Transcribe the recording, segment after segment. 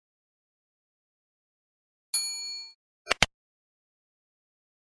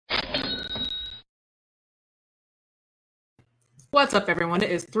What's up, everyone?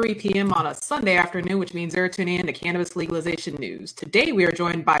 It is 3 p.m. on a Sunday afternoon, which means you're tuning in to Cannabis Legalization News. Today, we are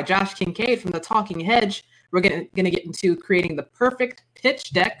joined by Josh Kincaid from The Talking Hedge. We're going to get into creating the perfect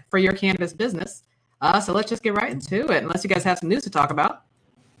pitch deck for your cannabis business. So let's just get right into it, unless you guys have some news to talk about.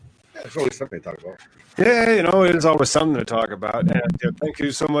 Yeah, there's always something to talk about. Yeah, it is always something to talk about. And thank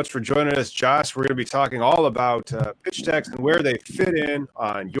you so much for joining us, Josh. We're going to be talking all about pitch decks and where they fit in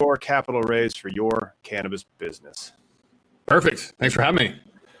on your capital raise for your cannabis business. Perfect. Thanks for having me.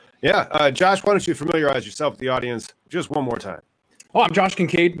 Yeah. Josh, why don't you familiarize yourself with the audience just one more time? Oh, I'm Josh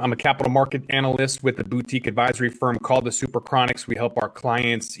Kincaid. I'm a capital market analyst with a boutique advisory firm called the Super Chronics. We help our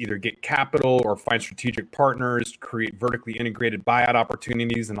clients either get capital or find strategic partners, create vertically integrated buyout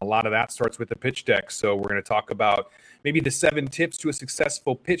opportunities, and a lot of that starts with the pitch deck. So we're going to talk about maybe the 7 tips to a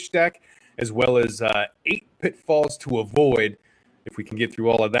successful pitch deck, as well as 8 pitfalls to avoid. If we can get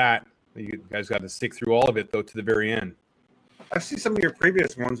through all of that, you guys got to stick through all of it, though, to the very end. I've seen some of your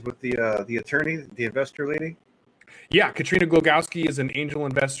previous ones with the attorney, the investor lady. Yeah, Katrina Glogowski is an angel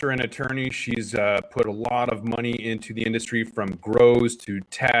investor and attorney. She's put a lot of money into the industry, from grows to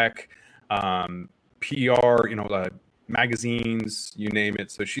tech, PR, magazines, you name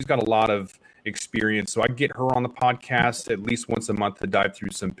it. So she's got a lot of experience. So I get her on the podcast at least once a month to dive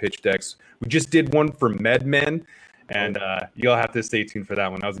through some pitch decks. We just did one for MedMen. And you'll have to stay tuned for that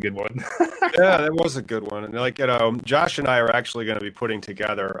one. That was a good one. Yeah, that was a good one. And Josh and I are actually going to be putting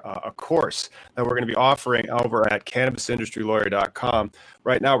together a course that we're going to be offering over at CannabisIndustryLawyer.com.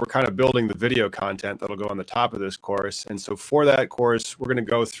 Right now, we're kind of building the video content that'll go on the top of this course. And so for that course, we're going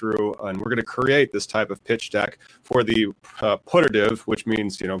to go through and we're going to create this type of pitch deck for the putative, which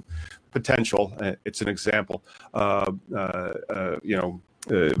means, potential. It's an example.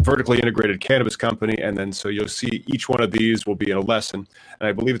 Vertically integrated cannabis company. And then so you'll see each one of these will be in a lesson. And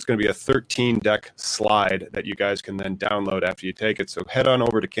I believe it's going to be a 13 deck slide that you guys can then download after you take it. So head on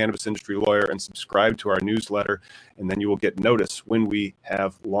over to Cannabis Industry Lawyer and subscribe to our newsletter. And then you will get notice when we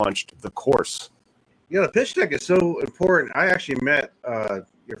have launched the course. Yeah, the pitch deck is so important. I actually met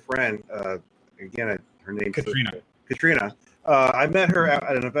your friend, her name Katrina. I met her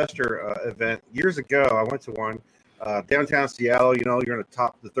at an investor event years ago. I went to one. Downtown Seattle, you're on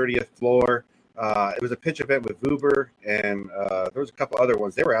the 30th floor. It was a pitch event with Vuber, and there was a couple other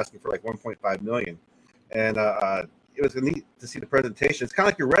ones. They were asking for like 1.5 million, and it was neat to see the presentation. It's kind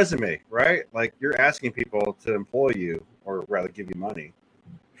of like your resume, right? Like you're asking people to employ you, or rather, give you money.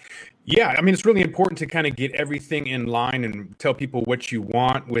 Yeah, I mean, it's really important to kind of get everything in line and tell people what you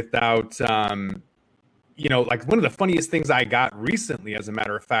want without. Like one of the funniest things I got recently, as a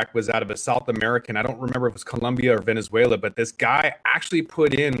matter of fact, was out of a South American. I don't remember if it was Colombia or Venezuela, but this guy actually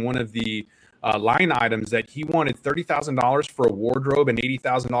put in one of the line items that he wanted $30,000 for a wardrobe and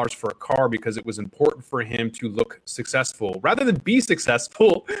 $80,000 for a car because it was important for him to look successful rather than be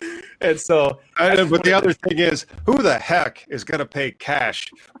successful. And so, but the other thing is, who the heck is going to pay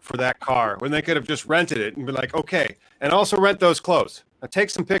cash for that car when they could have just rented it and be like, okay, and also rent those clothes. Now take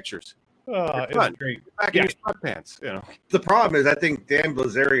some pictures. It's great. Back in your sweatpants, The problem is, I think Dan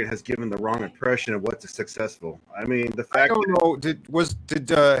Bilzerian has given the wrong impression of what's successful. I mean, the fact. I don't know.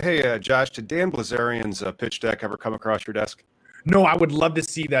 Josh, did Dan Bilzerian's pitch deck ever come across your desk? No, I would love to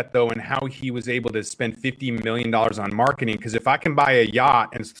see that, though, and how he was able to spend $50 million on marketing. Because if I can buy a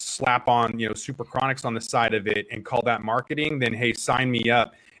yacht and slap on, Super Chronics on the side of it and call that marketing, then hey, sign me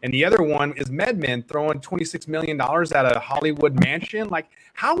up. And the other one is MedMen throwing $26 million at a Hollywood mansion. Like,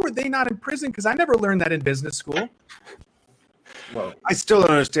 how were they not in prison? Because I never learned that in business school. Well, I still don't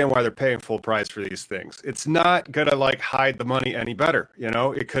understand why they're paying full price for these things. It's not going to hide the money any better.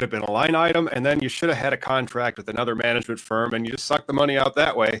 It could have been a line item, and then you should have had a contract with another management firm, and you just suck the money out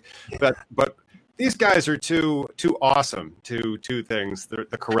that way. But these guys are too awesome to do things the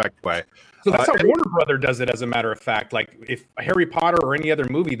correct way. So that's how Warner Brother does it, as a matter of fact. Like if Harry Potter or any other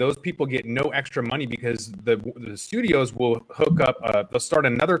movie, those people get no extra money because the studios will hook up, they'll start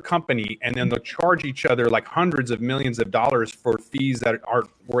another company, and then they'll charge each other like hundreds of millions of dollars for fees that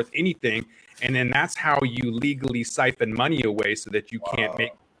aren't worth anything. And then that's how you legally siphon money away so that you can't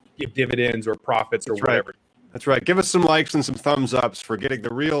give dividends or profits or whatever. Right. That's right. Give us some likes and some thumbs ups for getting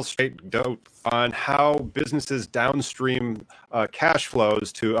the real straight dope on how businesses downstream cash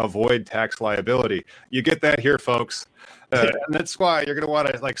flows to avoid tax liability. You get that here, folks. And that's why you're going to want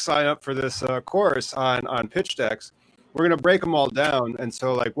to sign up for this course on pitch decks. We're going to break them all down. And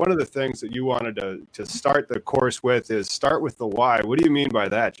so one of the things that you wanted to start the course with is start with the why. What do you mean by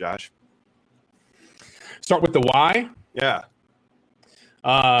that, Josh? Start with the why? Yeah.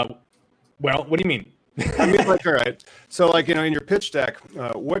 Well, what do you mean? I mean, all right. So, in your pitch deck,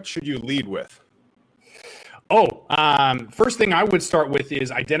 what should you lead with? First thing I would start with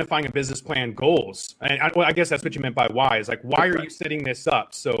is identifying a business plan goals. And I guess that's what you meant by why. Is like, why are you setting this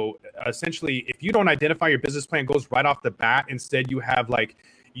up? So essentially, if you don't identify your business plan goals right off the bat, instead you have like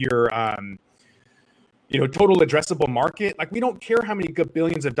your, total addressable market. Like, we don't care how many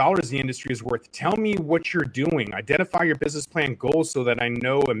billions of dollars the industry is worth. Tell me what you're doing. Identify your business plan goals so that I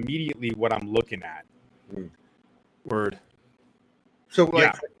know immediately what I'm looking at. Word. So like.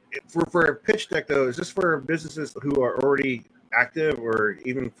 Yeah. For a pitch deck, though, is this for businesses who are already active, or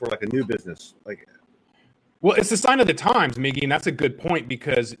even for like a new business? Well, it's a sign of the times, Miggy, and that's a good point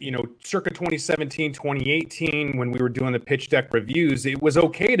because, circa 2017, 2018, when we were doing the pitch deck reviews, it was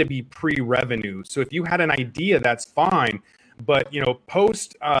okay to be pre-revenue. So if you had an idea, that's fine. But,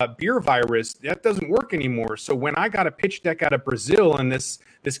 post beer virus, that doesn't work anymore. So when I got a pitch deck out of Brazil and this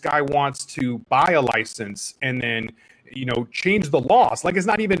guy wants to buy a license and then change the laws. Like, it's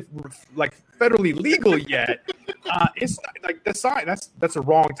not even like federally legal yet. It's like that's a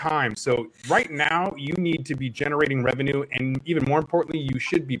wrong time. So right now you need to be generating revenue, and even more importantly, you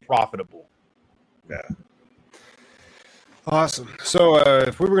should be profitable. Yeah. Awesome. So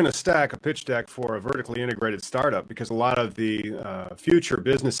if we were going to stack a pitch deck for a vertically integrated startup, because a lot of the future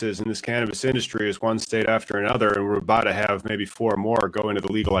businesses in this cannabis industry is one state after another, and we're about to have maybe 4 more go into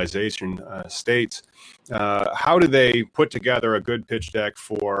the legalization states, how do they put together a good pitch deck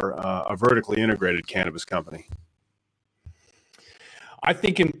for a vertically integrated cannabis company? I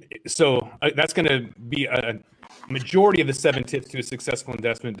think that's going to be a majority of the 7 tips to a successful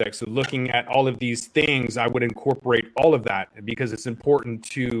investment deck. So looking at all of these things, I would incorporate all of that because it's important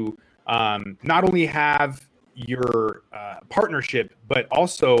to not only have your partnership, but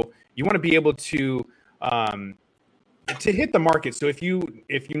also you want to be able to hit the market. So if you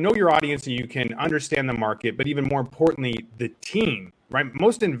know your audience and you can understand the market, but even more importantly, the team, right?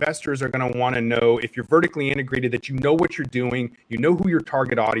 Most investors are going to want to know, if you're vertically integrated, that you know what you're doing, you know who your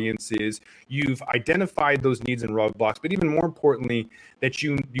target audience is, you've identified those needs and roadblocks, but even more importantly, that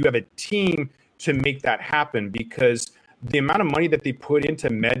you have a team to make that happen, because the amount of money that they put into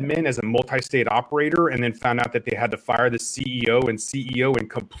MedMen as a multi-state operator and then found out that they had to fire the CEO and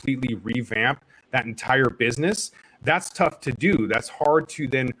completely revamp that entire business, that's tough to do. That's hard to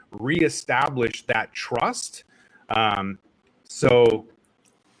then reestablish that trust.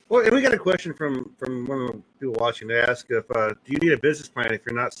 Well, and we got a question from one of the people watching. They ask if do you need a business plan if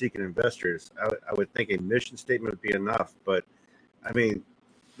you're not seeking investors? I would think a mission statement would be enough, but I mean,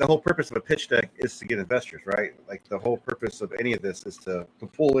 the whole purpose of a pitch deck is to get investors, right? Like, the whole purpose of any of this is to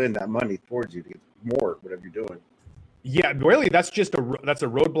pull in that money towards you to get more, whatever you're doing. Yeah, really, that's a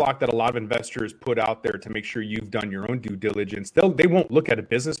roadblock that a lot of investors put out there to make sure you've done your own due diligence. They won't look at a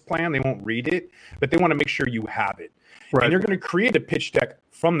business plan, they won't read it, but they want to make sure you have it. Right. And you're going to create a pitch deck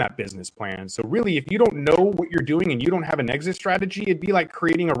from that business plan. So really, if you don't know what you're doing and you don't have an exit strategy, it'd be like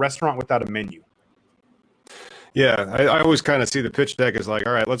creating a restaurant without a menu. Yeah, I always kind of see the pitch deck as like,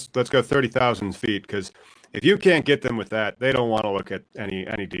 all right, let's go 30,000 feet, because if you can't get them with that, they don't want to look at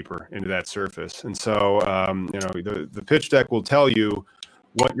any deeper into that surface. And so, the pitch deck will tell you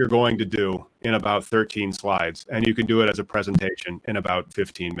what you're going to do in about 13 slides, and you can do it as a presentation in about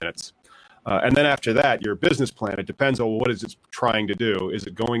 15 minutes. And then after that, your business plan, it depends on what is it trying to do. Is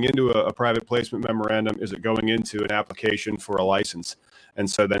it going into a private placement memorandum? Is it going into an application for a license? And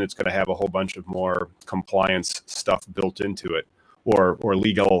so then it's going to have a whole bunch of more compliance stuff built into it, or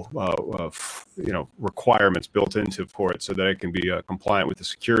legal requirements built into for it, so that it can be compliant with the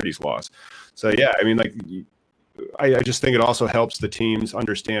securities laws. So yeah, I mean, like, I just think it also helps the teams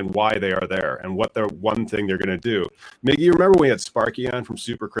understand why they are there and what the one thing they're going to do. Miggy, you remember when we had Sparky on from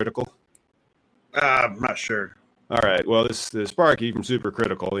Supercritical? I'm not sure. All right. Well, this Sparky from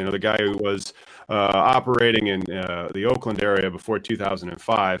Supercritical, the guy who was operating in the Oakland area before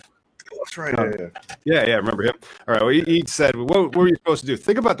 2005. That's right. Yeah, remember him. All right. Well, he said, what were you supposed to do?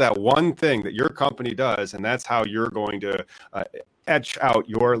 Think about that one thing that your company does, and that's how you're going to etch out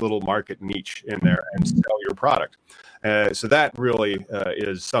your little market niche in there and sell your product. So that really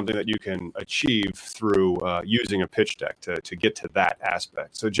is something that you can achieve through using a pitch deck to get to that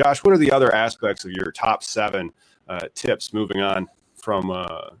aspect. So, Josh, what are the other aspects of your top 7 tips moving on from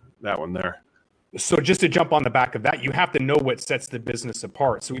that one there? So just to jump on the back of that, you have to know what sets the business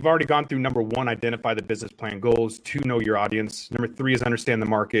apart. So we've already gone through number 1, identify the business plan goals. 2, know your audience. Number 3 is understand the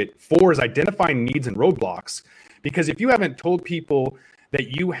market. 4 is identify needs and roadblocks. Because if you haven't told people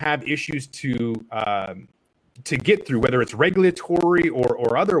that you have issues to get through, whether it's regulatory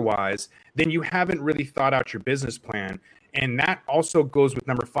or otherwise, then you haven't really thought out your business plan. And that also goes with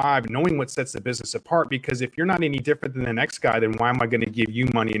number 5, knowing what sets the business apart. Because if you're not any different than the next guy, then why am I going to give you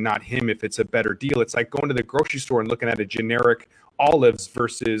money and not him if it's a better deal? It's like going to the grocery store and looking at a generic olives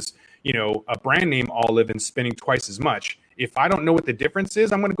versus, a brand name olive and spending twice as much. If I don't know what the difference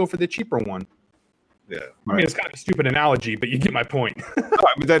is, I'm going to go for the cheaper one. Yeah. I mean, it's kind of a stupid analogy, but you get my point.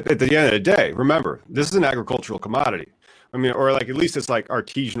 At the end of the day, remember, this is an agricultural commodity. I mean, or like at least it's like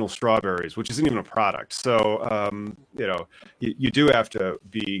artisanal strawberries, which isn't even a product. So, you do have to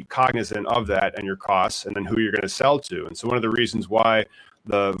be cognizant of that and your costs and then who you're going to sell to. And so one of the reasons why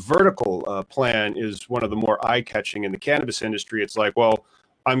the vertical plan is one of the more eye-catching in the cannabis industry, it's like, well,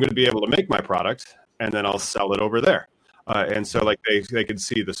 I'm going to be able to make my product and then I'll sell it over there. And so like they can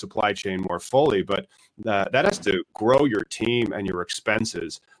see the supply chain more fully, but that has to grow your team and your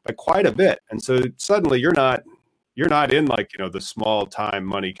expenses by quite a bit. And so suddenly you're not in like, the small time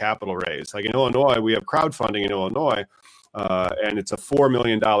money capital raise. Like in Illinois, we have crowdfunding in Illinois, and it's a $4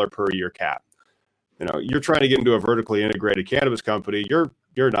 million per year cap. You're trying to get into a vertically integrated cannabis company.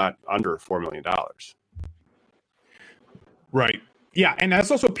 You're not under $4 million. Right. Yeah, and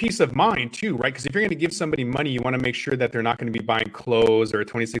that's also peace of mind too, right? Because if you're going to give somebody money, you want to make sure that they're not going to be buying clothes or a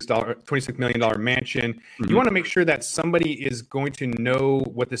 $26 million mansion. Mm-hmm. You want to make sure that somebody is going to know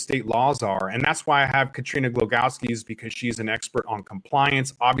what the state laws are, and that's why I have Katrina Glogowski's, because she's an expert on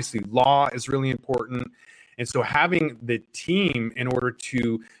compliance. Obviously, law is really important. And so having the team in order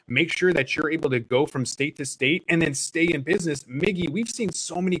to make sure that you're able to go from state to state and then stay in business. Miggy, we've seen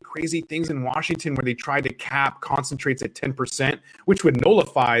so many crazy things in Washington where they tried to cap concentrates at 10%, which would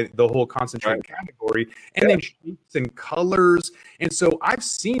nullify the whole concentrate category, and then shapes and colors. And so I've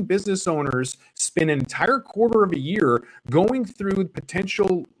seen business owners spend an entire quarter of a year going through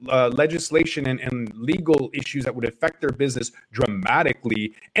potential legislation and legal issues that would affect their business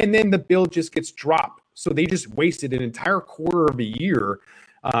dramatically. And then the bill just gets dropped. So they just wasted an entire quarter of a year,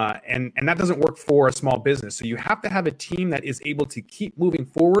 and that doesn't work for a small business. So you have to have a team that is able to keep moving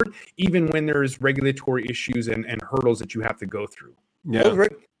forward, even when there's regulatory issues and hurdles that you have to go through. Yeah. Those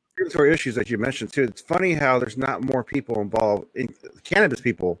regulatory issues that you mentioned too. It's funny how there's not more people involved in cannabis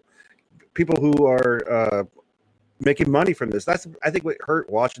people who are making money from this. That's, I think, what hurt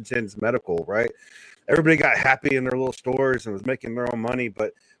Washington's medical, right? Everybody got happy in their little stores and was making their own money.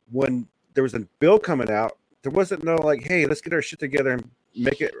 But when there was a bill coming out, there wasn't no like, hey, let's get our shit together and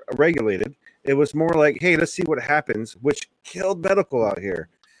make it regulated. It was more like, hey, let's see what happens, which killed medical out here.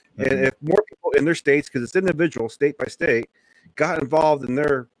 Mm-hmm. And if more people in their states, because it's individual, state by state, got involved in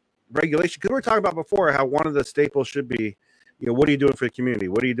their regulation, because we were talking about before how one of the staples should be, what are you doing for the community?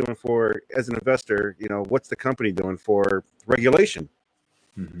 What are you doing for, as an investor, what's the company doing for regulation?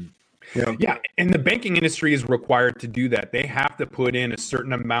 Mm-hmm. Yeah, and the banking industry is required to do that. They have to put in a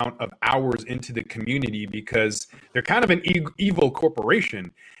certain amount of hours into the community because they're kind of an evil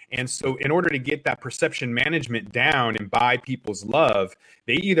corporation. And so in order to get that perception management down and buy people's love,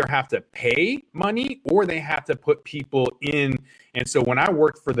 they either have to pay money or they have to put people in. And so when I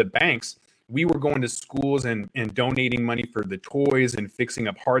worked for the banks, we were going to schools and donating money for the toys and fixing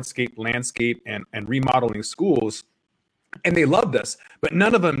up hardscape, landscape, and remodeling schools. And they loved us, but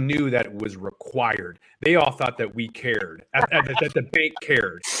none of them knew that it was required. They all thought that we cared, that the bank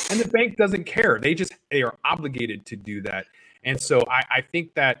cared. And the bank doesn't care. They are obligated to do that. And so I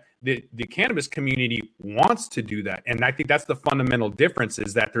think that the cannabis community wants to do that. And I think that's the fundamental difference,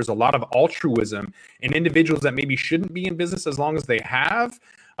 is that there's a lot of altruism in individuals that maybe shouldn't be in business as long as they have.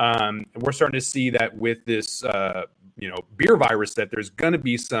 We're starting to see that with this beer virus, that there's going to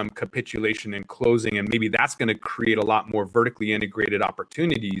be some capitulation and closing, and maybe that's going to create a lot more vertically integrated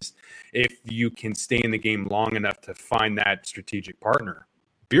opportunities if you can stay in the game long enough to find that strategic partner.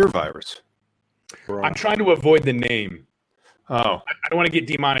 Beer virus. I'm trying to avoid the name. Oh, I don't want to get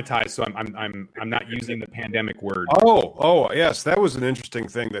demonetized, so I'm not using the pandemic word. Oh, yes, that was an interesting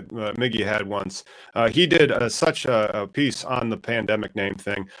thing that Miggy had once. He did such a piece on the pandemic name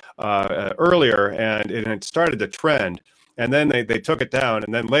thing earlier, and it started to trend. And then they took it down,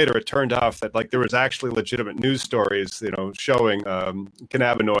 and then later it turned off that like there was actually legitimate news stories, showing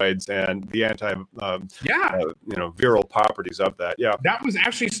cannabinoids and the viral properties of that. Yeah, that was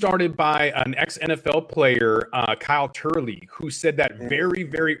actually started by an ex-NFL player, Kyle Turley, who said that very,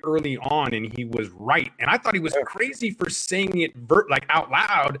 very early on, and he was right. And I thought he was crazy for saying it out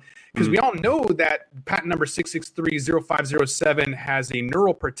loud, because we all know that patent number 6630507 has a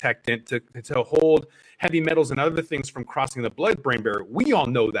neural protectant to hold heavy metals and other things from crossing the blood-brain barrier. We all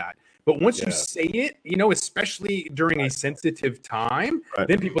know that. But once you say it, especially during a sensitive time,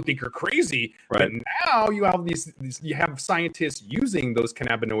 then people think you're crazy. Right. But now you have you have scientists using those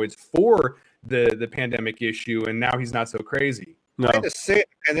cannabinoids for the pandemic issue, and now he's not so crazy. No. I had to say the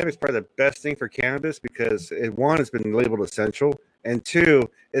pandemic is probably the best thing for cannabis because one, it's been labeled essential, and two,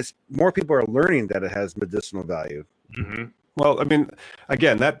 it's more people are learning that it has medicinal value. Mm-hmm. Well, I mean,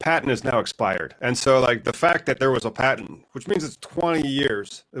 again, that patent is now expired. And so like the fact that there was a patent, which means it's 20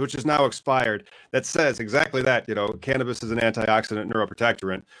 years, which is now expired, that says exactly that, cannabis is an antioxidant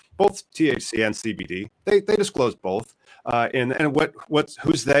neuroprotectorant, both THC and CBD. They disclose both.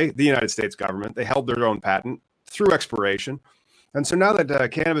 Who's they? The United States government. They held their own patent through expiration. And so now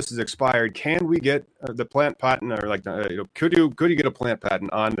that cannabis is expired, can we get the plant patent, or could you get a plant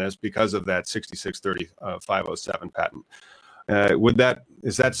patent on this because of that 6630507 patent?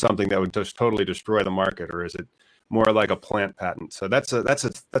 Is that something that would just totally destroy the market, or is it more like a plant patent? So that's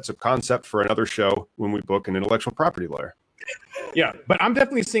a concept for another show when we book an intellectual property lawyer. Yeah, but I'm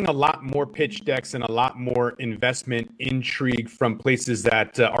definitely seeing a lot more pitch decks and a lot more investment intrigue from places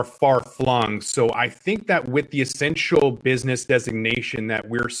that are far flung. So I think that with the essential business designation that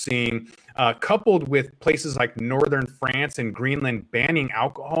we're seeing, coupled with places like northern France and Greenland banning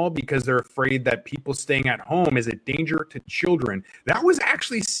alcohol because they're afraid that people staying at home is a danger to children, that was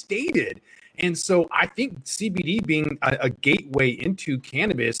actually stated. And so I think CBD being a gateway into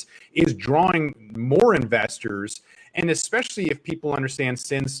cannabis is drawing more investors. And especially if people understand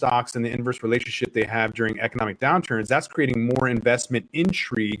sin stocks and the inverse relationship they have during economic downturns, that's creating more investment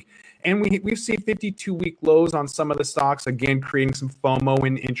intrigue. And we've seen 52-week lows on some of the stocks, again, creating some FOMO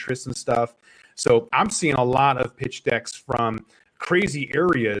and interest and stuff. So I'm seeing a lot of pitch decks from crazy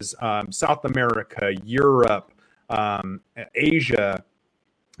areas, South America, Europe, Asia,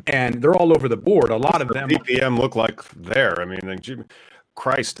 and they're all over the board. A lot of them. BPM look like there. I mean,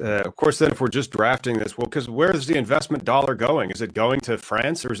 Christ, of course, then if we're just drafting this, well, because where is the investment dollar going? Is it going to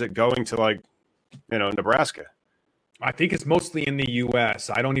France or is it going to Nebraska? I think it's mostly in the U.S.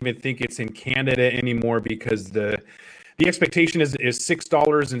 I don't even think it's in Canada anymore because the expectation is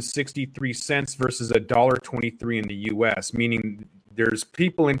 $6.63 versus $1.23 in the U.S., meaning there's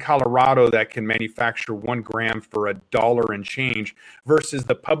people in Colorado that can manufacture 1 gram for $1 and change versus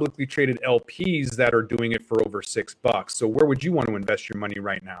the publicly traded LPs that are doing it for over $6. So where would you want to invest your money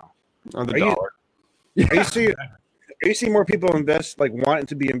right now? On the dollar. Are you seeing more people wanting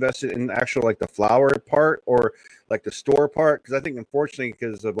to be invested in actual the flower part or the store part? Because I think unfortunately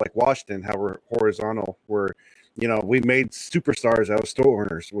because of Washington, how we're horizontal, we made superstars out of store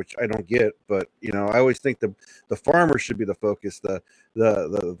owners, which I don't get. But I always think the farmer should be the focus, the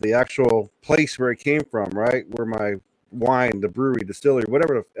actual place where it came from, right? Where my wine, the brewery, distillery,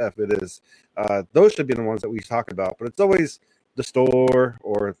 whatever the F it is, those should be the ones that we talk about. But it's always the store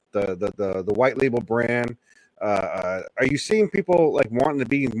or the white label brand. Are you seeing people wanting to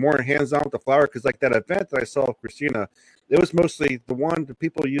be more hands-on with the flower? Because that event that I saw with Christina, it was mostly the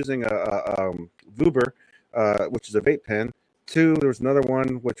people using a Vuber, which is a vape pen. 2, there was another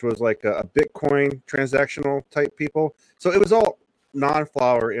one which was a Bitcoin transactional type people. So it was all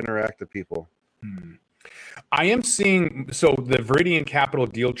non-flower interactive people. I am seeing, so the Viridian Capital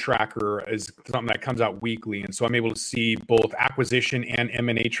Deal Tracker is something that comes out weekly. And so I'm able to see both acquisition and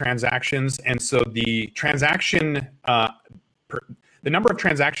M&A transactions. And so the transaction, the number of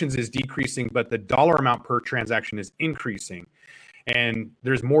transactions is decreasing, but the dollar amount per transaction is increasing. And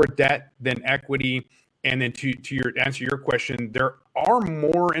there's more debt than equity. And then to answer your question, there are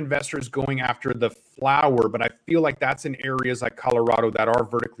more investors going after the flower, but I feel like that's in areas like Colorado that are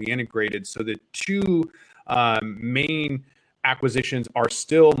vertically integrated. So the two main acquisitions are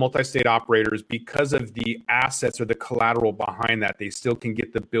still multi-state operators because of the assets or the collateral behind that. They still can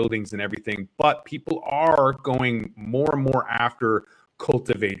get the buildings and everything, but people are going more and more after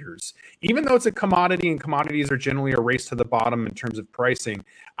cultivators. Even though it's a commodity and commodities are generally a race to the bottom in terms of pricing,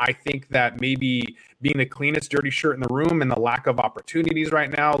 I think that maybe being the cleanest dirty shirt in the room and the lack of opportunities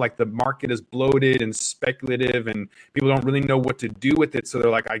right now, the market is bloated and speculative and people don't really know what to do with it. So they're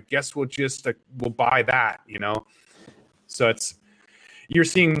like, I guess we'll just, we'll buy that, So you're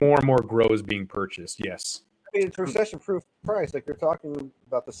seeing more and more grows being purchased. Yes. I mean, it's a recession-proof price. You're talking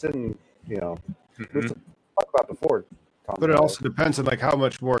about the sitting, talk about before. But it also depends on how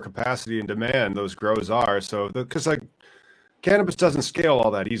much more capacity and demand those grows are. So because cannabis doesn't scale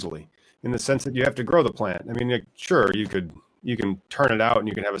all that easily in the sense that you have to grow the plant. I mean, sure, you can turn it out and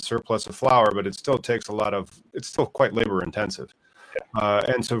you can have a surplus of flower, but it still takes it's still quite labor intensive. Yeah.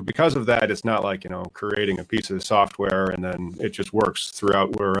 And so because of that, it's not creating a piece of software and then it just works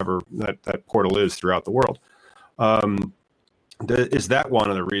throughout wherever that portal is throughout the world. Is that one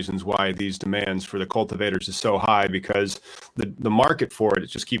of the reasons why these demands for the cultivators is so high? Because the market for it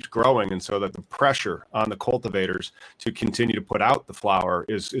just keeps growing, and so that the pressure on the cultivators to continue to put out the flower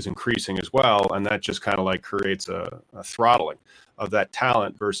is increasing as well, and that just kind of like creates a throttling of that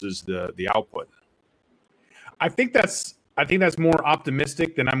talent versus the output. I think that's more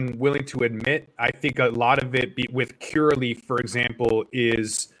optimistic than I'm willing to admit. I think a lot of it with Curaleaf, for example,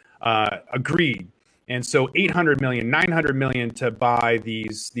 is greed. And so 800 million, 900 million to buy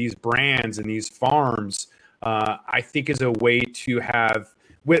these brands and these farms, I think is a way to have,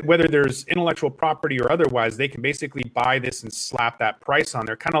 whether there's intellectual property or otherwise, they can basically buy this and slap that price on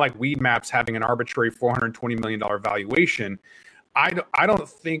there, kind of like Weedmaps having an arbitrary $420 million valuation. I don't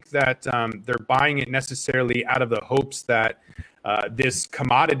think that they're buying it necessarily out of the hopes that this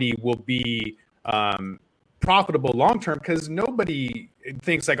commodity will be profitable long term, because nobody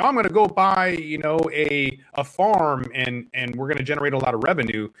thinks like, oh, I'm going to go buy a farm and we're going to generate a lot of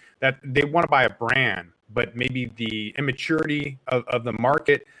revenue. That they want to buy a brand, but maybe the immaturity of the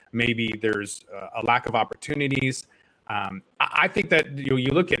market, maybe there's a lack of opportunities. I think that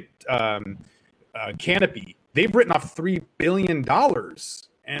you look at Canopy, they've written off $3 billion,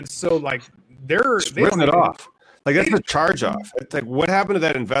 and so like they're written it off. Like that's a charge off. It's like, what happened to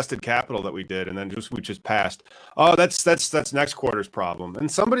that invested capital that we did and then we just passed? Oh, that's next quarter's problem.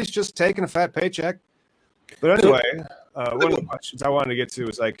 And somebody's just taking a fat paycheck. But anyway, one of the questions I wanted to get to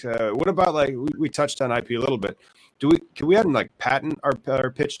is like, what about like we touched on IP a little bit. Can we have them like patent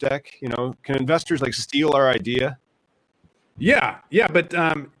our pitch deck? Can investors like steal our idea? Yeah, but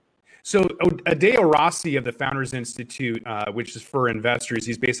so Adeo Rossi of the Founders Institute, which is for investors,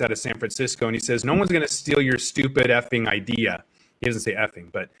 he's based out of San Francisco, and he says, no one's going to steal your stupid effing idea. He doesn't say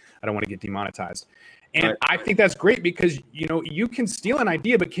effing, but I don't want to get demonetized. And right. I think that's great because, you can steal an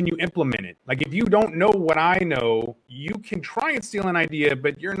idea, but can you implement it? Like if you don't know what I know, you can try and steal an idea,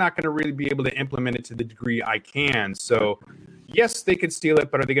 but you're not going to really be able to implement it to the degree I can. So yes, they could steal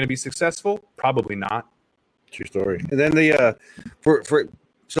it, but are they going to be successful? Probably not. True story. And then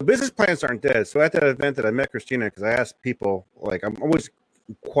so business plans aren't dead. So at that event that I met Christina, because I asked people, like I'm always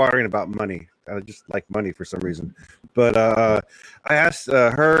inquiring about money. I just like money for some reason. But I asked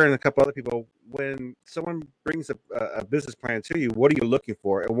her and a couple other people, when someone brings a business plan to you, what are you looking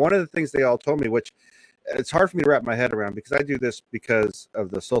for? And one of the things they all told me, which it's hard for me to wrap my head around because I do this because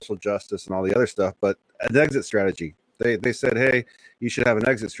of the social justice and all the other stuff, but an exit strategy. They said, hey, you should have an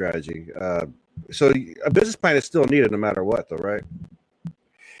exit strategy. So a business plan is still needed no matter what, though, right?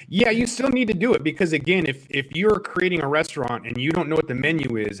 Yeah, you still need to do it because, again, if you're creating a restaurant and you don't know what the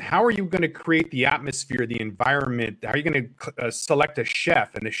menu is, how are you going to create the atmosphere, the environment? How are you going to select a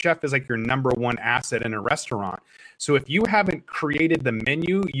chef? And the chef is like your number one asset in a restaurant. So if you haven't created the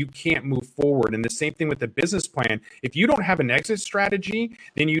menu, you can't move forward. And the same thing with the business plan. If you don't have an exit strategy,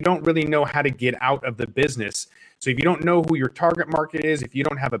 then you don't really know how to get out of the business. So if you don't know who your target market is, if you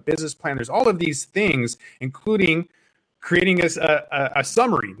don't have a business plan, there's all of these things, including creating a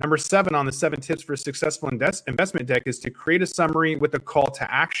summary. Number 7 on the 7 tips for a successful investment deck is to create a summary with a call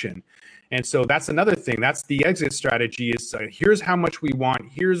to action. And so that's another thing. That's the exit strategy is here's how much we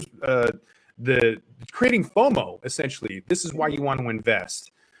want. Here's the creating FOMO, essentially. This is why you want to invest.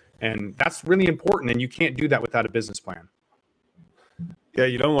 And that's really important. And you can't do that without a business plan. Yeah,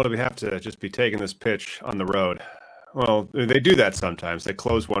 you don't want to have to just be taking this pitch on the road. Well, they do that sometimes. They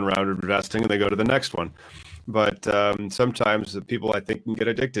close one round of investing and they go to the next one. But sometimes the people, I think, can get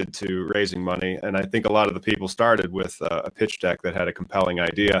addicted to raising money. And I think a lot of the people started with a pitch deck that had a compelling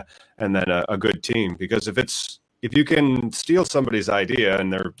idea and then a good team. Because if you can steal somebody's idea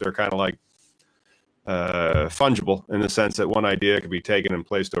and they're kind of like fungible in the sense that one idea could be taken and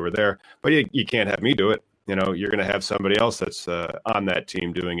placed over there, but you can't have me do it. You're going to have somebody else that's on that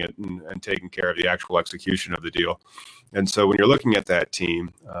team doing it and taking care of the actual execution of the deal. And so when you're looking at that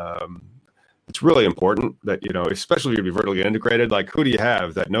team, it's really important that, especially if you're vertically integrated, like who do you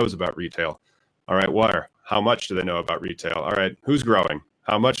have that knows about retail? All right, where? How much do they know about retail? All right, who's growing?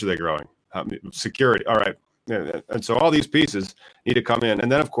 How much are they growing? Security. All right. And so all these pieces need to come in.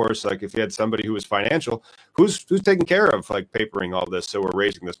 And then, of course, like if you had somebody who was financial, who's taking care of like papering all this so we're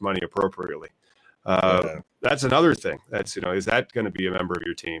raising this money appropriately? That's another thing. That's is that going to be a member of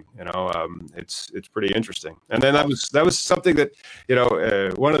your team? It's pretty interesting. And then that was something that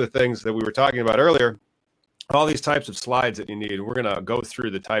one of the things that we were talking about earlier. All these types of slides that you need. We're going to go through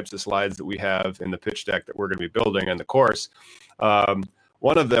the types of slides that we have in the pitch deck that we're going to be building in the course.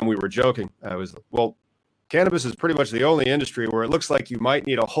 One of them we were joking. Cannabis is pretty much the only industry where it looks like you might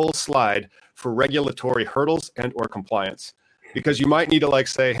need a whole slide for regulatory hurdles and or compliance. because you might need to like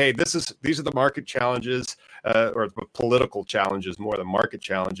say, hey, these are the market challenges or the political challenges more than market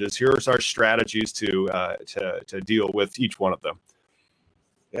challenges. Here's our strategies to deal with each one of them.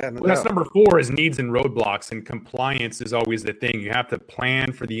 Yeah, no well, that's number 4 is needs and roadblocks, and compliance is always the thing. You have to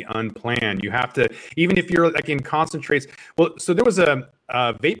plan for the unplanned. You have to, even if you're like in concentrates. Well, so there was a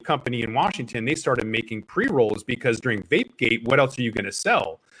vape company in Washington. They started making pre-rolls because during VapeGate, what else are you going to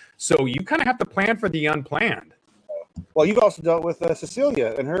sell? So you kind of have to plan for the unplanned. Well, you've also dealt with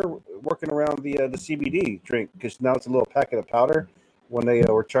Cecilia and her working around the CBD drink, because now it's a little packet of powder when they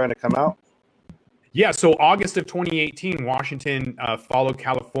were trying to come out. Yeah, so August of 2018, Washington followed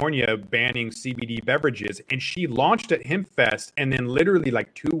California banning CBD beverages, and she launched at HempFest, and then literally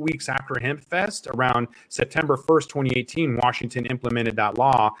like 2 weeks after HempFest, around September 1st, 2018, Washington implemented that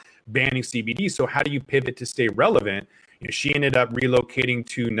law banning CBD. So how do you pivot to stay relevant? You know, she ended up relocating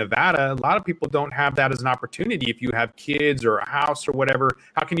to Nevada. A lot of people don't have that as an opportunity. If you have kids or a house or whatever,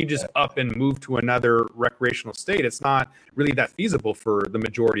 how can you just up and move to another recreational state? It's not really that feasible for the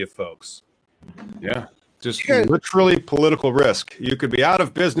majority of folks. Yeah, just literally political risk. You could be out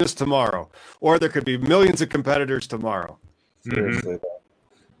of business tomorrow, or there could be millions of competitors tomorrow. Seriously.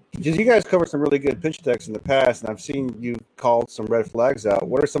 Because you guys covered some really good pitch decks in the past, and I've seen you call some red flags out.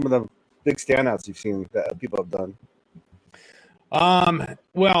 What are some of the big standouts you've seen that people have done?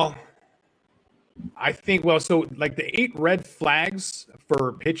 Well, I think, so like the 8 red flags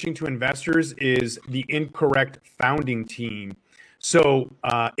for pitching to investors is the incorrect founding team. So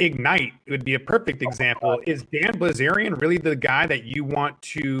Ignite would be a perfect example. Is Dan Blazarian really the guy that you want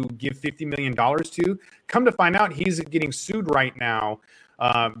to give $50 million to? Come to find out, he's getting sued right now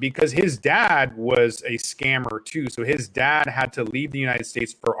because his dad was a scammer too. So his dad had to leave the United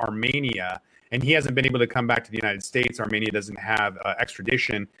States for Armenia, and he hasn't been able to come back to the United States. Armenia doesn't have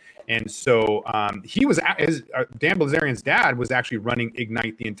extradition. And so Dan Blazarian's dad was actually running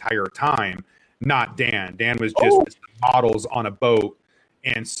Ignite the entire time. Not Dan. Dan was just with models on a boat.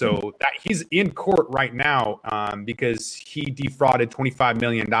 And so that he's in court right now because he defrauded $25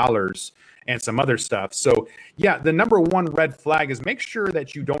 million and some other stuff. So, yeah, the number 1 red flag is make sure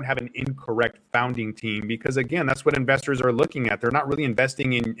that you don't have an incorrect founding team, because, again, that's what investors are looking at. They're not really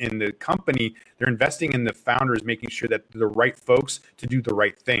investing in the company. They're investing in the founders, making sure that they're the right folks to do the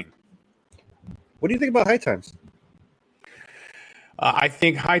right thing. What do you think about High Times? I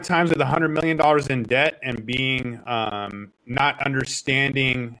think High Times with $100 million in debt and being not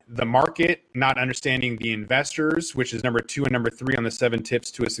understanding the market, not understanding the investors, which is number 2 and number 3 on the 7 tips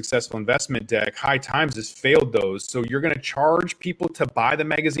to a successful investment deck. High Times has failed those. So you're going to charge people to buy the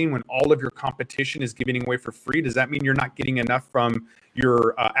magazine when all of your competition is giving away for free. Does that mean you're not getting enough from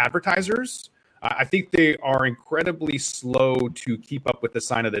your advertisers? I think they are incredibly slow to keep up with the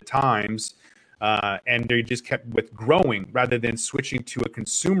sign of the times. And they just kept with growing rather than switching to a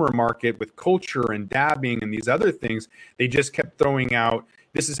consumer market with culture and dabbing and these other things. They just kept throwing out,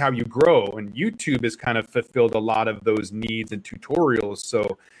 this is how you grow. And YouTube has kind of fulfilled a lot of those needs and tutorials.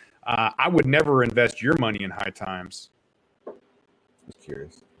 So I would never invest your money in High Times. Just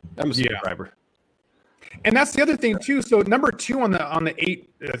curious. I'm a subscriber. And that's the other thing too. So number 2 on the 8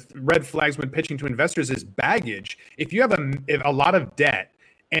 red flags when pitching to investors is baggage. If you have a lot of debt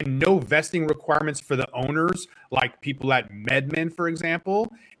and no vesting requirements for the owners, like people at MedMen, for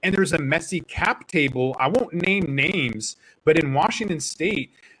example, and there's a messy cap table. I won't name names, but in Washington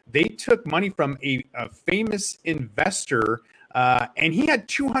State, they took money from a famous investor, and he had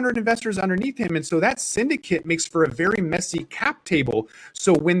 200 investors underneath him. And so that syndicate makes for a very messy cap table.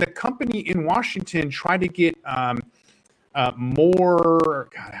 So when the company in Washington tried to get more,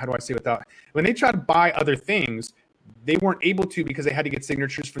 God, how do I say without, when they tried to buy other things, they weren't able to because they had to get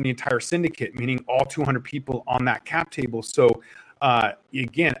signatures from the entire syndicate, meaning all 200 people on that cap table. So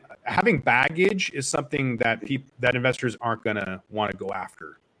again, having baggage is something that that investors aren't going to want to go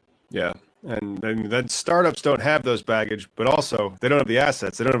after. Yeah. And then startups don't have those baggage, but also they don't have the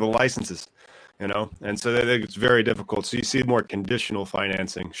assets. They don't have the licenses, and so it's very difficult. So you see more conditional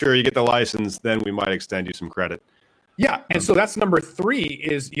financing. Sure, you get the license, then we might extend you some credit. Yeah, and so that's number 3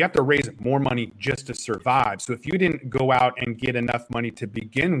 is you have to raise more money just to survive. So if you didn't go out and get enough money to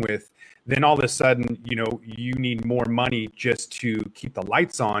begin with, then all of a sudden, you need more money just to keep the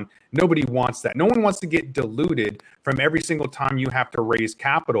lights on. Nobody wants that. No one wants to get diluted from every single time you have to raise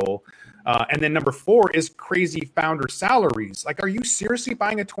capital. And then number 4 is crazy founder salaries. Like, are you seriously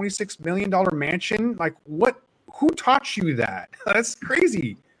buying a $26 million mansion? Like, what? Who taught you that? That's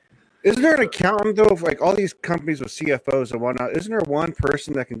crazy. Isn't there an accountant though, of like all these companies with CFOs and whatnot? Isn't there one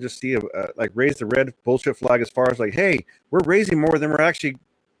person that can just see raise the red bullshit flag as far as like, hey, we're raising more than we're actually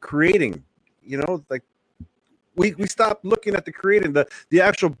creating? We stopped looking at the creating the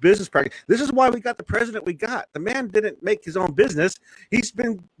actual business practice. This is why we got the president we got. The man didn't make his own business. He's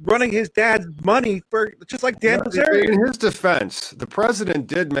been running his dad's money for just like Dan Bilzerian. In his defense, the president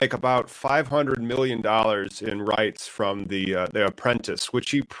did make about $500 million in rights from the Apprentice,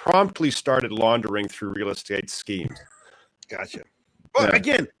 which he promptly started laundering through real estate schemes. Gotcha. But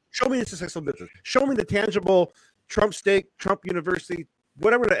again, show me the successful business. Show me the tangible Trump stake, Trump University,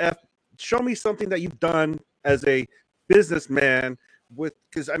 whatever the F. Show me something that you've done as a businessman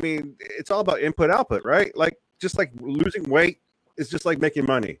because I mean, it's all about input output, right? Like just like losing weight is just like making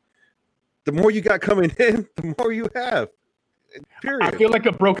money. The more you got coming in, the more you have. Period. I feel like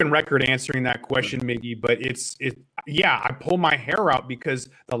a broken record answering that question, Miggy, but I pull my hair out because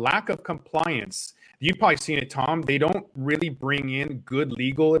the lack of compliance. You've probably seen it, Tom. They don't really bring in good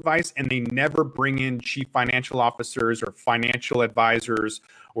legal advice, and they never bring in chief financial officers or financial advisors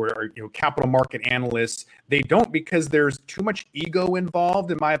or capital market analysts. They don't, because there's too much ego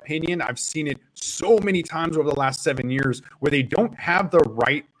involved, in my opinion. I've seen it so many times over the last 7 years where they don't have the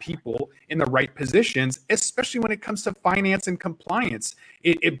right people in the right positions, especially when it comes to finance and compliance.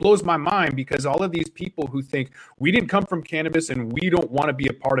 It blows my mind because all of these people who think we didn't come from cannabis and we don't want to be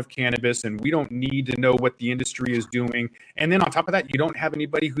a part of cannabis and we don't need to know what the industry is doing. And then on top of that, you don't have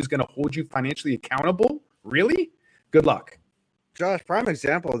anybody who's going to hold you financially accountable. Really? Good luck. Josh, prime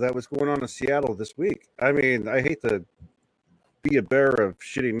example of that was going on in Seattle this week. I mean, I hate to be a bearer of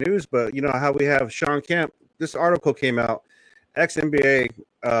shitty news, but you know how we have Sean Kemp. This article came out, ex-NBA.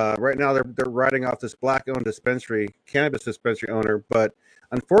 Right now they're writing off this black-owned cannabis dispensary owner, but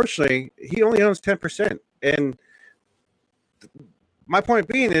unfortunately, he only owns 10%. And my point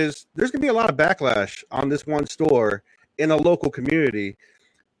being is there's going to be a lot of backlash on this one store in a local community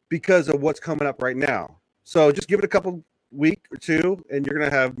because of what's coming up right now. So just give it a couple week or two, and you're going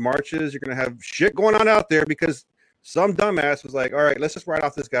to have marches. You're going to have shit going on out there because some dumbass was like, all right, let's just write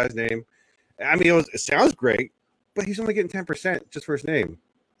off this guy's name. I mean, it sounds great, but he's only getting 10% just for his name.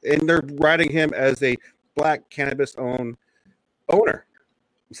 And they're writing him as a black cannabis-owned owner.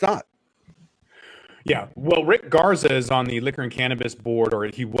 It's not. Yeah, well, Rick Garza is on the Liquor and Cannabis Board, or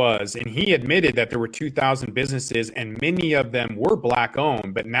he was, and he admitted that there were 2,000 businesses, and many of them were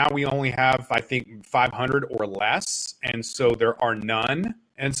black-owned, but now we only have, I think, 500 or less, and so there are none.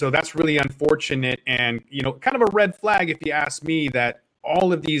 And so that's really unfortunate and, kind of a red flag, if you ask me, that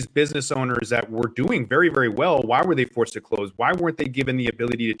all of these business owners that were doing very, very well, why were they forced to close? Why weren't they given the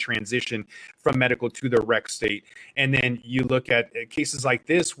ability to transition from medical to the rec state? And then you look at cases like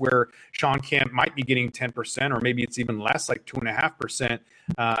this where Sean Kemp might be getting 10%, or maybe it's even less, like 2.5%.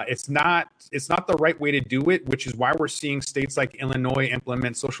 It's not the right way to do it, which is why we're seeing states like Illinois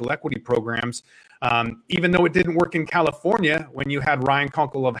implement social equity programs. Even though it didn't work in California, when you had Ryan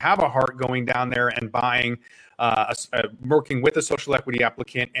Kunkel of Have a Heart going down there and buying, working with a social equity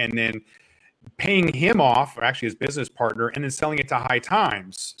applicant and then paying him off, or actually his business partner, and then selling it to High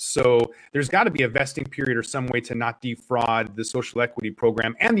Times. So there's got to be a vesting period or some way to not defraud the social equity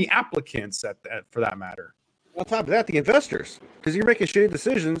program and the applicants for that matter. On top of that, the investors, because you're making shitty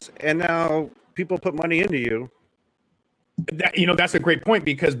decisions and now people put money into you. That's a great point,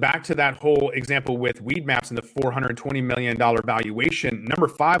 because back to that whole example with Weedmaps and the $420 million valuation, number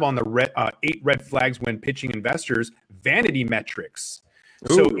 5 on the 8 red flags when pitching investors, vanity metrics.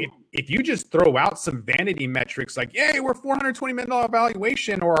 Ooh. So if you just throw out some vanity metrics like, yay, we're $420 million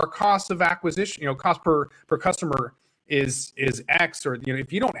valuation, or our cost of acquisition, cost per customer is X, or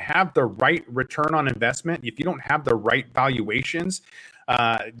if you don't have the right return on investment, if you don't have the right valuations,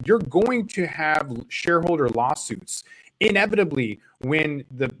 you're going to have shareholder lawsuits. Inevitably, when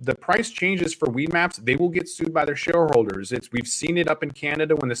the price changes for Weedmaps, they will get sued by their shareholders. We've seen it up in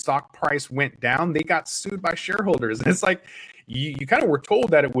Canada when the stock price went down, they got sued by shareholders. And it's like you kind of were told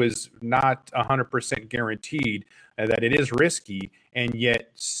that it was not 100% guaranteed, that it is risky, and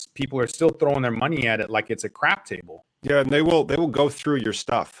yet people are still throwing their money at it like it's a crap table. Yeah, and they will go through your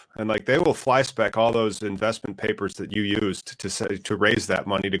stuff, and like they will fly spec all those investment papers that you used to raise that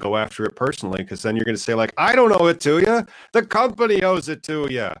money to go after it personally, because then you're going to say like, I don't owe it to you, the company owes it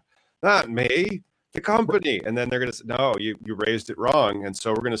to you, not me, the company. And then they're going to say, no, you raised it wrong, and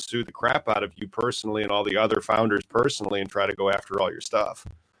so we're going to sue the crap out of you personally and all the other founders personally and try to go after all your stuff.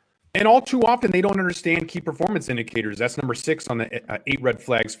 And all too often, they don't understand key performance indicators. That's number 6 on the 8 red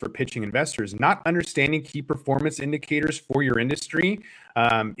flags for pitching investors. Not understanding key performance indicators for your industry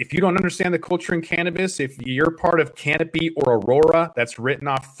If you don't understand the culture in cannabis, if you're part of Canopy or Aurora, that's written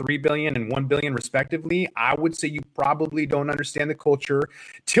off $3 billion and $1 billion respectively, I would say you probably don't understand the culture.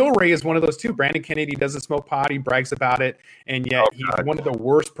 Tilray is one of those too. Brandon Kennedy doesn't smoke pot. He brags about it. And yet he's one of the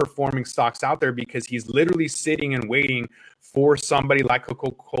worst performing stocks out there because he's literally sitting and waiting for somebody like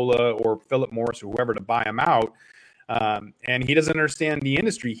Coca-Cola or Philip Morris or whoever to buy him out. And he doesn't understand the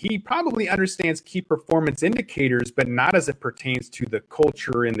industry. He probably understands key performance indicators, but not as it pertains to the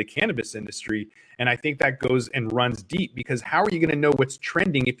culture in the cannabis industry. And I think that goes and runs deep, because how are you going to know what's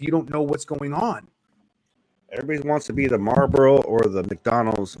trending if you don't know what's going on? Everybody wants to be the Marlboro or the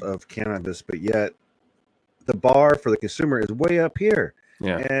McDonald's of cannabis, but yet the bar for the consumer is way up here.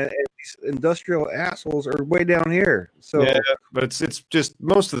 Yeah. And these industrial assholes are way down here. So yeah, but it's just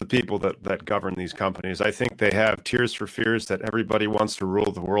most of the people that govern these companies, I think they have Tears for Fears, that everybody wants to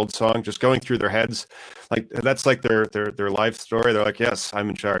rule the world song just going through their heads. Like that's like their life story. They're like, yes, I'm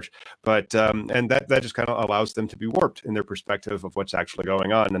in charge. But and that just kind of allows them to be warped in their perspective of what's actually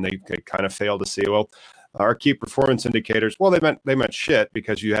going on. And they kind of fail to see, well, our key performance indicators, well, they meant shit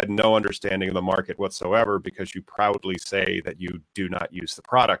because you had no understanding of the market whatsoever, because you proudly say that you do not use the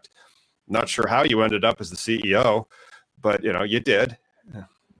product. Not sure how you ended up as the CEO, but you did.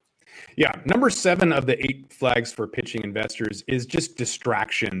 Yeah. Number 7 of the 8 flags for pitching investors is just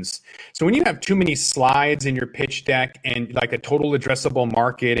distractions. So when you have too many slides in your pitch deck and like a total addressable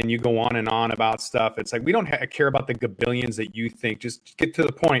market and you go on and on about stuff, it's like, we don't care about the gabillions that you think. Just get to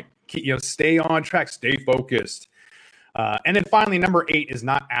the point. Stay on track, stay focused. And then finally, number 8 is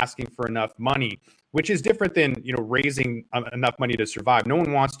not asking for enough money, which is different than, raising enough money to survive. No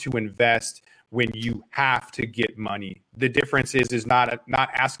one wants to invest when you have to get money. The difference is not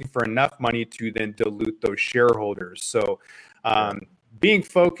asking for enough money to then dilute those shareholders. So being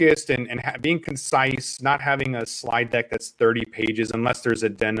focused and being concise, not having a slide deck that's 30 pages, unless there's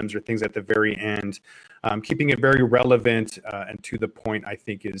addendums or things at the very end, keeping it very relevant and to the point, I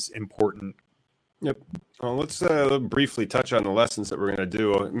think is important. Yep. Well, let's briefly touch on the lessons that we're going to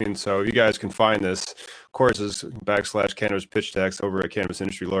do. I mean, so you guys can find this courses /cannabis pitch decks over at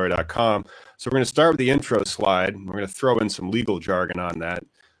cannabisindustrylawyer.com. So we're going to start with the intro slide. We're going to throw in some legal jargon on that,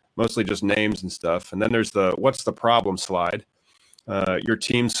 mostly just names and stuff. And then there's the what's the problem slide, your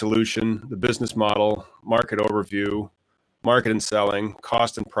team solution, the business model, market overview, market and selling,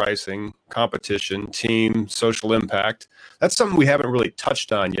 cost and pricing, competition, team, social impact. That's something we haven't really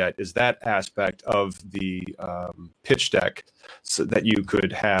touched on yet, is that aspect of the pitch deck so that you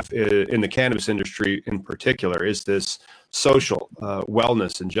could have in the cannabis industry in particular, is this social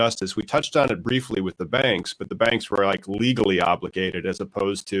wellness and justice. We touched on it briefly with the banks, but the banks were like legally obligated, as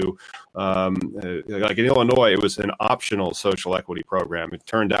opposed to like in Illinois, it was an optional social equity program. It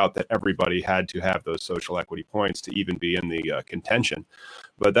turned out that everybody had to have those social equity points to even be in the contention.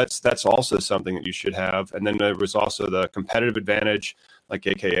 But that's also something that you should have. And then there was also the competitive advantage, like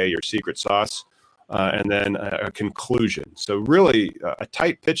AKA your secret sauce. And then a conclusion. So really, a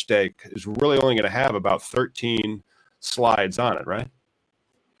tight pitch deck is really only going to have about 13 slides on it, right?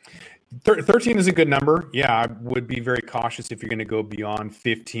 13 is a good number. Yeah, I would be very cautious if you're going to go beyond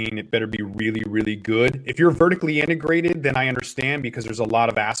 15. It better be really, really good. If you're vertically integrated, then I understand, because there's a lot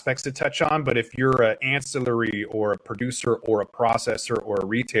of aspects to touch on. But if you're an ancillary or a producer or a processor or a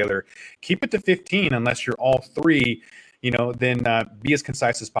retailer, keep it to 15 unless you're all three, then be as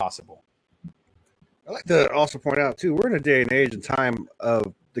concise as possible. I'd like to also point out, too, we're in a day and age and time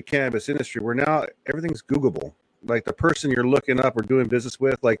of the cannabis industry where now everything's Googleable. Like the person you're looking up or doing business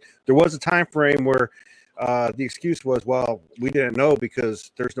with, like there was a time frame where the excuse was, well, we didn't know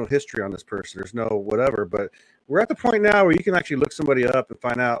because there's no history on this person. There's no whatever. But we're at the point now where you can actually look somebody up and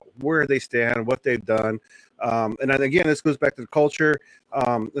find out where they stand, what they've done. And then again, this goes back to the culture.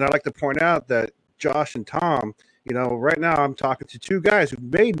 And I'd like to point out that Josh and Tom, right now I'm talking to 2 guys who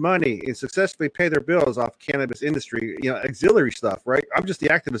made money and successfully pay their bills off cannabis industry, auxiliary stuff, right? I'm just the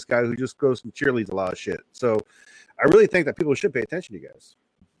activist guy who just goes and cheerleads a lot of shit. So I really think that people should pay attention to you guys.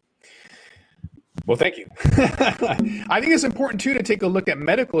 Well, thank you. I think it's important, too, to take a look at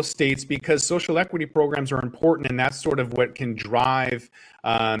medical estates, because social equity programs are important, and that's sort of what can drive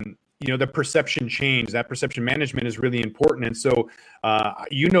the perception change. That perception management is really important. And so,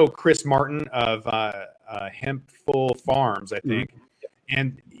 Chris Martin of Hempful Farms, I think,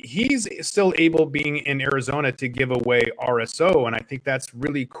 and he's still able, being in Arizona, to give away RSO. And I think that's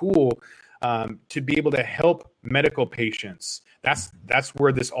really cool to be able to help medical patients. That's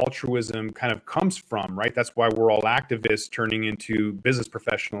where this altruism kind of comes from, right? That's why we're all activists turning into business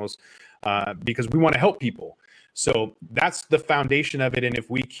professionals, because we want to help people. So that's the foundation of it. And if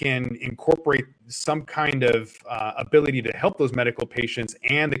we can incorporate some kind of ability to help those medical patients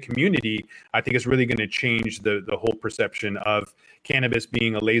and the community, I think it's really going to change the whole perception of cannabis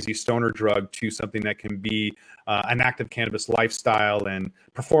being a lazy stoner drug to something that can be an active cannabis lifestyle and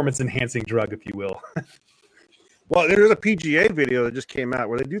performance enhancing drug, if you will. Well, there's a PGA video that just came out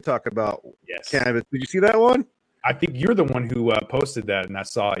where they do talk about cannabis. Did you see that one? I think you're the one who posted that, and I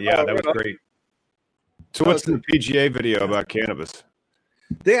saw it. Yeah, that was great. So what's in the PGA video about cannabis?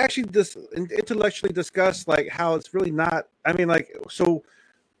 They actually just intellectually discuss like how it's really not. I mean, like, so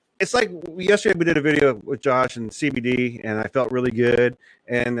it's like yesterday we did a video with Josh and CBD, and I felt really good.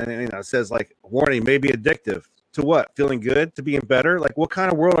 And it says like, warning, may be addictive to what? Feeling good, to being better. Like, what kind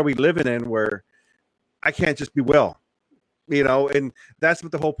of world are we living in where I can't just be well? And that's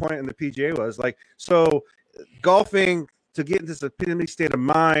what the whole point in the PGA was. Like, so golfing to get into this epitome state of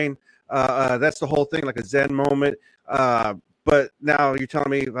mind. That's the whole thing, like a Zen moment. But now you're telling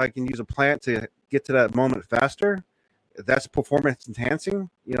me if I can use a plant to get to that moment faster, that's performance enhancing,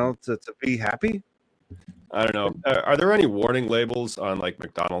 to be happy. I don't know. Are there any warning labels on like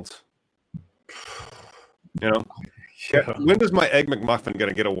McDonald's? Yeah. When is my Egg McMuffin going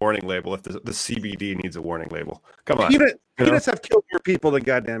to get a warning label if the CBD needs a warning label? Come on. Peanuts have killed more people than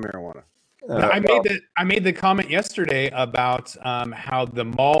goddamn marijuana. I made the comment yesterday about how the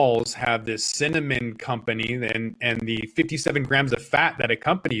malls have this cinnamon company and the 57 grams of fat that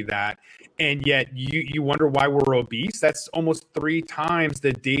accompany that, and yet you wonder why we're obese. That's almost 3 times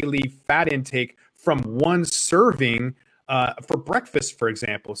the daily fat intake from one serving for breakfast, for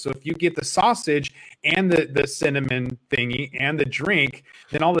example. So if you get the sausage and the cinnamon thingy and the drink,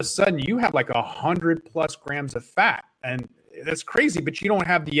 then all of a sudden you have like 100+ grams of fat, and that's crazy, but you don't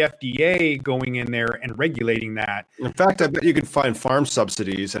have the FDA going in there and regulating that. In fact, I bet you can find farm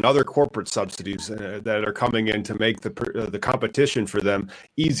subsidies and other corporate subsidies that are coming in to make the competition for them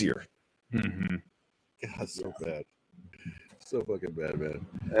easier. Mm-hmm. God, so bad. So fucking bad, man.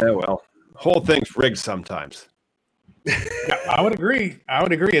 Yeah, well, whole thing's rigged sometimes. Yeah, I would agree.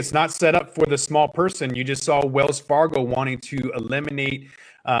 It's not set up for the small person. You just saw Wells Fargo wanting to eliminate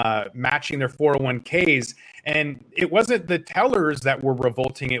matching their 401ks, and it wasn't the tellers that were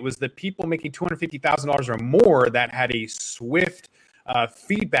revolting. It was the people making $250,000 or more that had a swift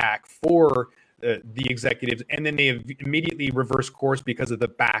feedback for the executives, and then they immediately reversed course because of the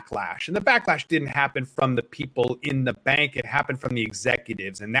backlash. And the backlash didn't happen from the people in the bank; it happened from the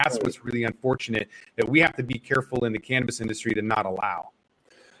executives, and that's what's really unfortunate. That we have to be careful in the cannabis industry to not allow.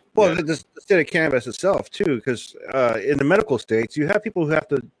 Well, the state of cannabis itself, too, because in the medical states, you have people who have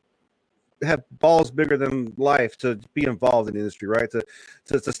to have balls bigger than life to be involved in the industry, right?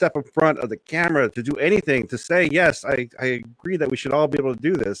 To step in front of the camera, to do anything, to say, yes, I agree that we should all be able to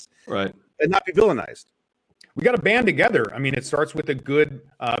do this. Right. And not be villainized. We got to band together. I mean, it starts with a good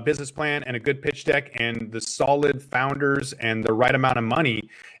business plan and a good pitch deck and the solid founders and the right amount of money.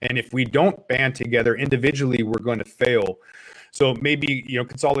 And if we don't band together individually, we're going to fail. So maybe,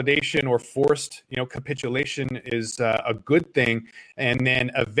 consolidation or forced, capitulation is a good thing. And then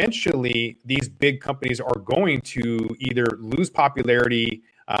eventually these big companies are going to either lose popularity,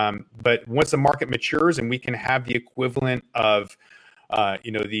 but once the market matures and we can have the equivalent of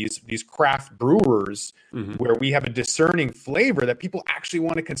these craft brewers, mm-hmm. where we have a discerning flavor that people actually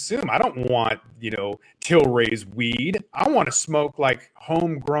want to consume. I don't want, Tilray's weed. I want to smoke like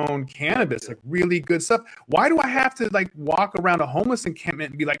homegrown cannabis, like really good stuff. Why do I have to like walk around a homeless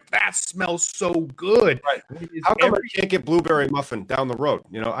encampment and be like, that smells so good? Right. How come I can't get blueberry muffin down the road?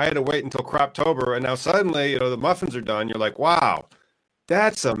 I had to wait until Croptober, and now suddenly, the muffins are done. You're like, wow.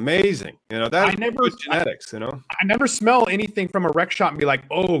 That's amazing. That's good genetics, I never smell anything from a rec shop and be like,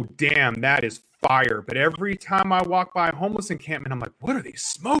 oh, damn, that is fire. But every time I walk by a homeless encampment, I'm like, what are they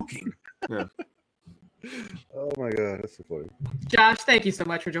smoking? Yeah. Oh, my God. That's so funny. Josh, thank you so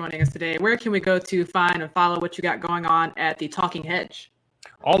much for joining us today. Where can we go to find and follow what you got going on at the Talking Hedge?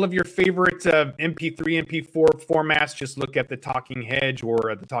 All of your favorite MP3, MP4 formats, just look at the Talking Hedge or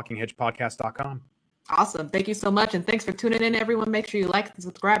at thetalkinghedgepodcast.com. Awesome. Thank you so much. And thanks for tuning in, everyone. Make sure you like and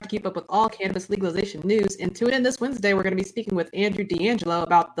subscribe to keep up with all cannabis legalization news. And tune in this Wednesday. We're going to be speaking with Andrew D'Angelo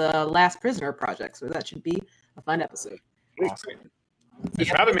about the Last Prisoner project. So that should be a fun episode. Awesome.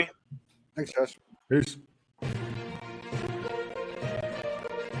 Thanks for having me. Thanks, Josh. Peace.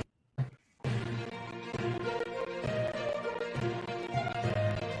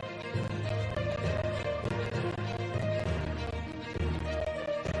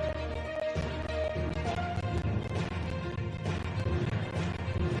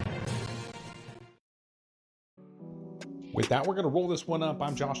 With that, we're going to roll this one up.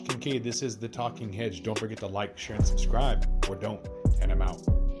 I'm Josh Kincaid. This is The Talking Hedge. Don't forget to like, share, and subscribe, or don't, and I'm out.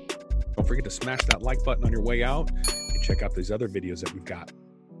 Don't forget to smash that like button on your way out and check out these other videos that we've got.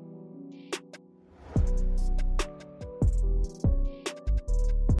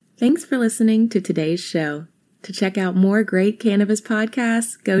 Thanks for listening to today's show. To check out more great cannabis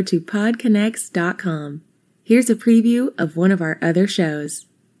podcasts, go to podconnects.com. Here's a preview of one of our other shows.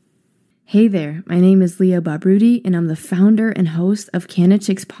 Hey there, my name is Leah Babrudi, and I'm the founder and host of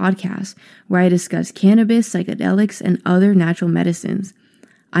CannaChicks Podcast, where I discuss cannabis, psychedelics, and other natural medicines.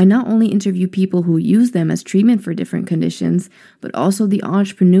 I not only interview people who use them as treatment for different conditions, but also the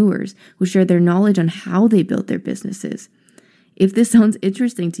entrepreneurs who share their knowledge on how they built their businesses. If this sounds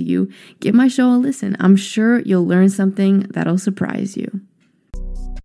interesting to you, give my show a listen. I'm sure you'll learn something that'll surprise you.